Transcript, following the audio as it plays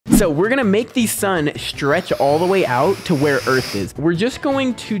So we're gonna make the sun stretch all the way out to where Earth is. We're just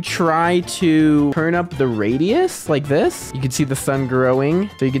going to try to turn up the radius like this. You can see the sun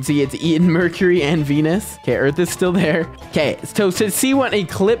growing. So you can see it's eaten Mercury and Venus. Okay, Earth is still there. Okay, so to see what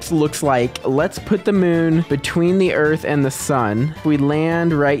eclipse looks like, let's put the moon between the Earth and the sun. We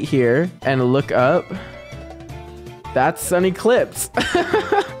land right here and look up. That's an eclipse.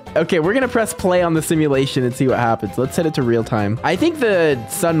 Okay, we're gonna press play on the simulation and see what happens. Let's set it to real time. I think the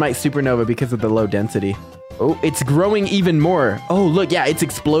sun might supernova because of the low density. Oh, it's growing even more. Oh, look, yeah, it's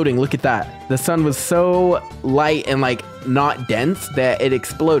exploding. Look at that. The sun was so light and like not dense that it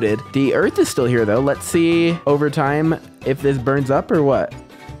exploded. The Earth is still here though. Let's see over time if this burns up or what.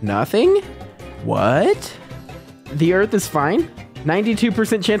 Nothing? What? The Earth is fine?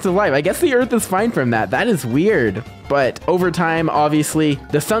 92% chance of life. I guess the Earth is fine from that. That is weird. But over time, obviously,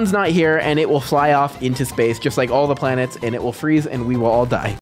 the sun's not here and it will fly off into space just like all the planets and it will freeze and we will all die.